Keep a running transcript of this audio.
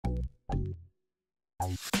Hi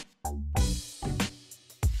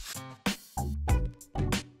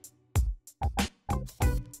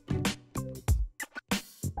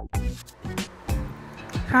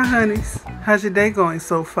honeys, how's your day going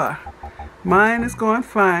so far? Mine is going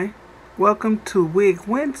fine. Welcome to Wig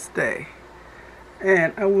Wednesday,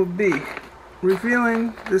 and I will be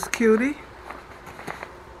reviewing this cutie.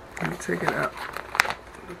 Let me take it out,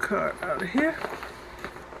 the card out of here.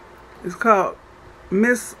 It's called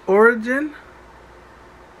Miss Origin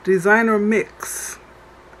Designer Mix,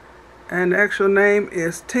 and the actual name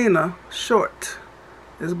is Tina Short.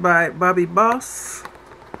 It's by Bobbi Boss.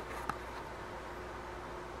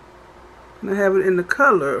 And I have it in the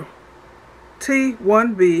color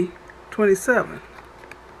T1B 27.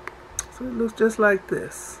 So it looks just like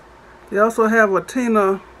this. They also have a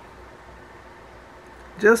Tina,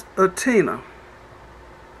 just a Tina.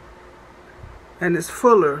 And it's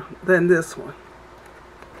fuller than this one.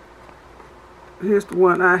 Here's the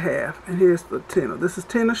one I have, and here's the Tina. This is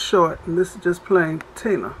Tina Short, and this is just plain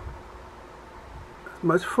Tina. It's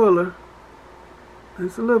much fuller. And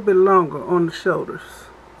it's a little bit longer on the shoulders.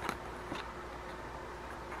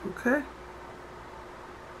 Okay.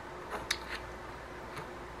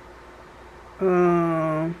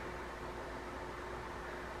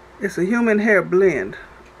 It's a human hair blend.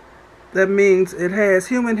 That means it has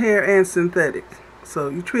human hair and synthetic. So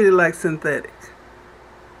you treat it like synthetic.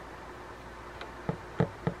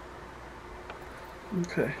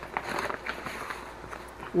 Okay.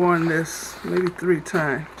 Worn this maybe 3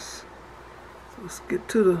 times. So let's get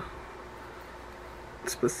to the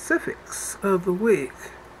specifics of the wig.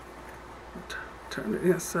 Turn it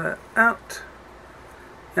inside out.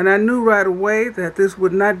 And I knew right away that this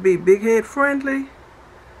would not be big head friendly.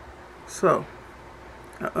 So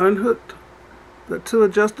I unhooked the 2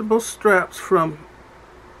 adjustable straps from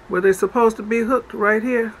where they're supposed to be hooked, right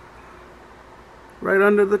here, right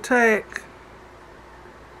under the tag.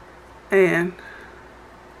 And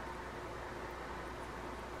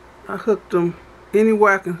I hooked them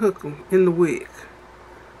anywhere I can hook them in the wig,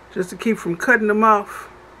 just to keep from cutting them off,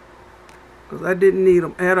 because I didn't need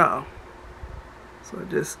them at all. So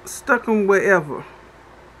I just stuck them wherever.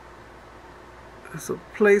 There's a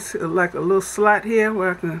place, like a little slot here,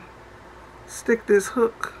 where I can stick this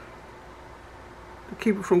hook to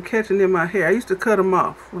keep it from catching in my hair. I used to cut them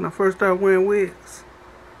off when I first started wearing wigs.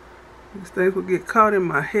 These things would get caught in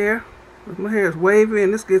my hair. My hair is wavy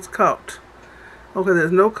and this gets caught. Okay,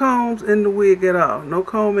 there's no combs in the wig at all. No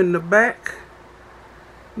comb in the back.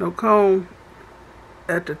 No comb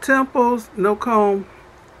at the temples. No comb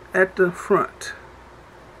at the front.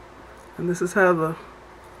 And this is how the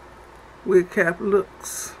wig cap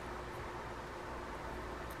looks.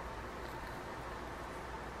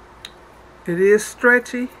 It is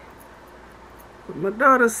stretchy, but my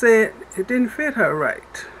daughter said it didn't fit her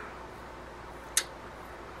right.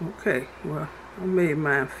 Okay, well, I made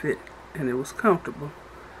mine fit and it was comfortable.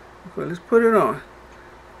 Okay, let's put it on.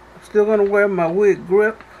 I'm still gonna wear my wig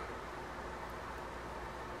grip.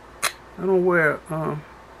 I don't wear a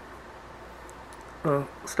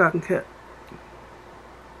stocking cap.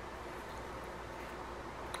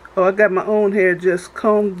 Oh, I got my own hair just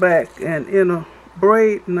combed back and in a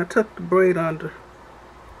braid, and I tucked the braid under.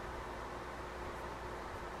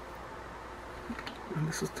 And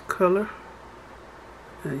this is the color.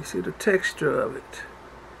 And you see the texture of it.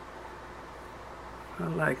 I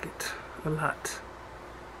like it a lot.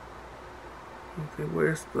 Okay,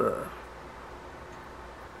 where's the...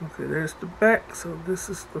 Okay, there's the back, so this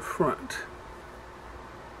is the front.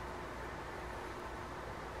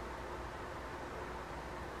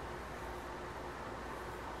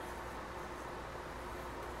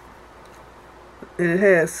 And it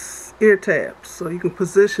has ear tabs, so you can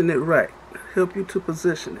position it right. Help you to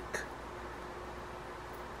position it.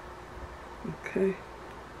 Okay.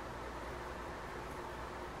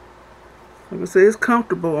 Like I say, it's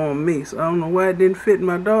comfortable on me, so I don't know why it didn't fit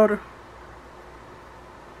my daughter.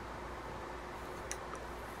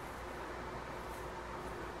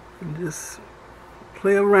 And just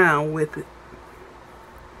play around with it.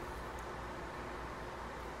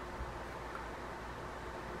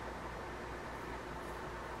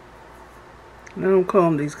 And I don't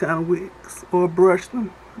comb these kind of wigs or brush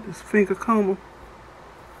them. I just finger comb them.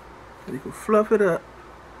 And you can fluff it up.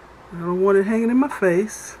 I don't want it hanging in my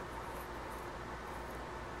face.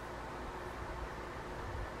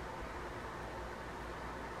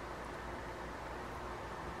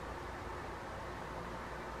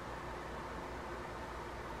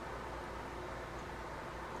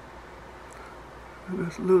 And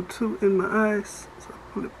there's a little too in my eyes, so I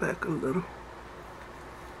pull it back a little.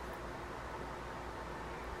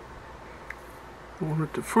 I want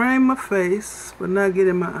it to frame my face, but not get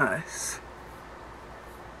in my eyes.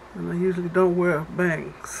 And I usually don't wear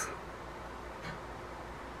bangs.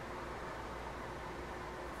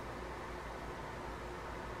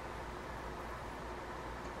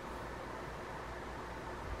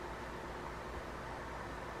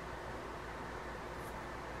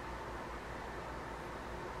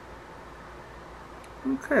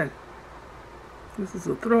 Okay, this is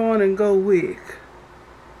a throw on and go wig.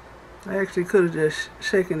 I actually could have just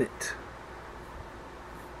shaken it.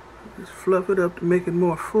 Just fluff it up to make it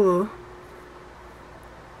more full.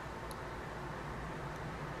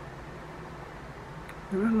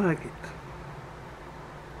 And I like it.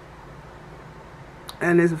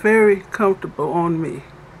 And it's very comfortable on me.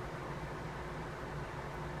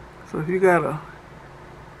 So if you got a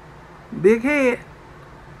big head,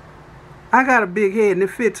 I got a big head and it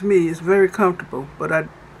fits me. It's very comfortable, but I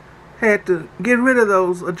had to get rid of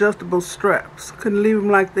those adjustable straps. Couldn't leave them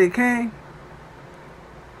like they came.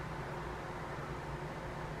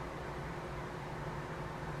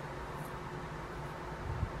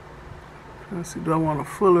 Trying to see, do I want a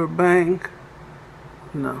fuller bang?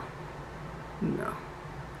 No. No.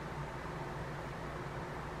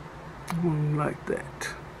 I want them like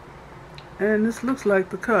that. And this looks like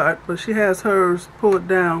the card, but she has hers pulled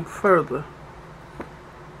down further.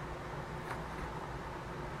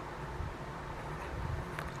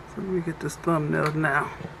 So let me get this thumbnail now.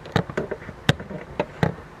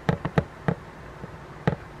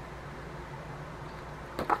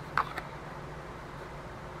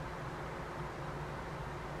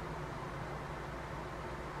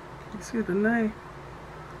 You see the name?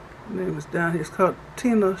 The name is down here. It's called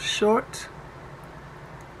Tina Short.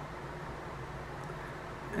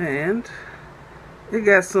 And it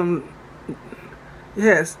got some, it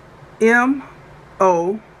has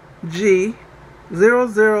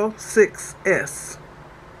MOG006S,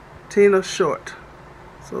 Tina Short.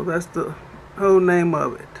 So that's the whole name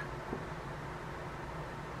of it.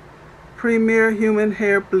 Premier Human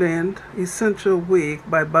Hair Blend Essential Wig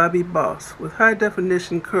by Bobbi Boss with high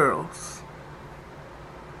definition curls.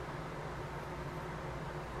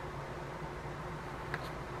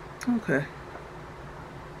 Okay.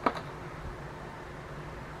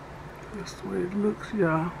 That's the way it looks,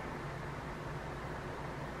 y'all.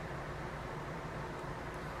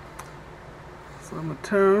 So I'm going to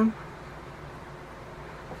turn.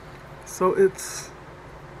 So it's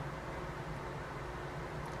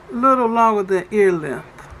a little longer than ear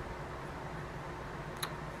length.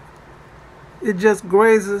 It just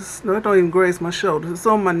grazes, no, it don't even graze my shoulders. It's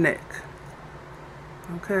on my neck.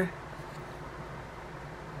 Okay.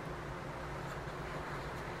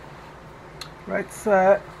 Right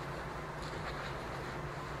side.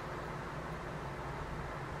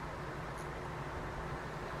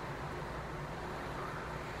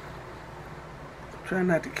 Try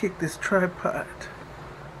not to kick this tripod.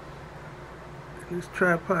 This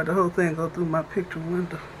tripod, the whole thing go through my picture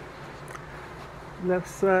window. Left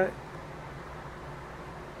side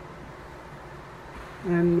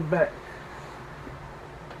and the back.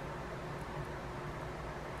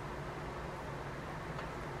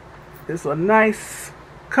 It's a nice,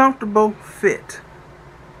 comfortable fit.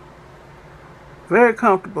 Very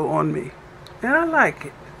comfortable on me. And I like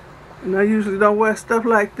it. And I usually don't wear stuff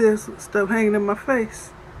like this, stuff hanging in my face.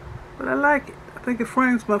 But I like it. I think it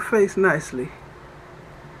frames my face nicely.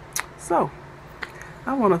 So,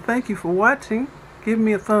 I want to thank you for watching. Give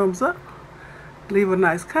me a thumbs up. Leave a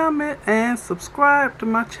nice comment and subscribe to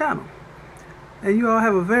my channel. And you all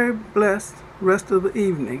have a very blessed rest of the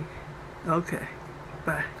evening. Okay,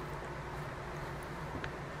 bye.